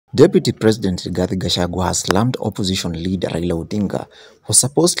Deputy President Rigathi Gachagua has slammed opposition leader Raila Odinga for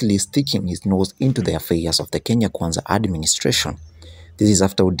supposedly sticking his nose into the affairs of the Kenya Kwanza administration. This is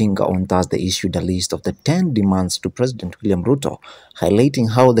after Odinga on Thursday issued a list of the 10 demands to President William Ruto,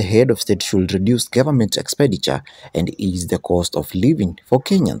 highlighting how the head of state should reduce government expenditure and ease the cost of living for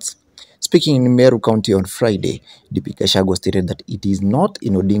Kenyans. Speaking in Meru County on Friday, DP Gachagua stated that it is not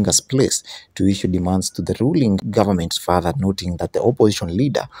in Odinga's place to issue demands to the ruling government, further noting that the opposition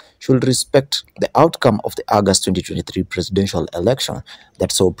leader should respect the outcome of the August 2023 presidential election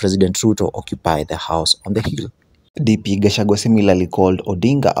that saw President Ruto occupy the House on the Hill. DP Gachagua similarly called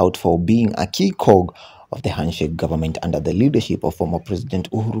Odinga out for being a key cog of the handshake government under the leadership of former President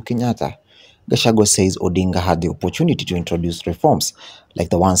Uhuru Kenyatta. Gachagua says Odinga had the opportunity to introduce reforms like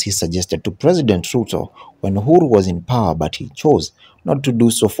the ones he suggested to President Ruto when Uhuru was in power, but he chose not to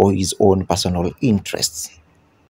do so for his own personal interests.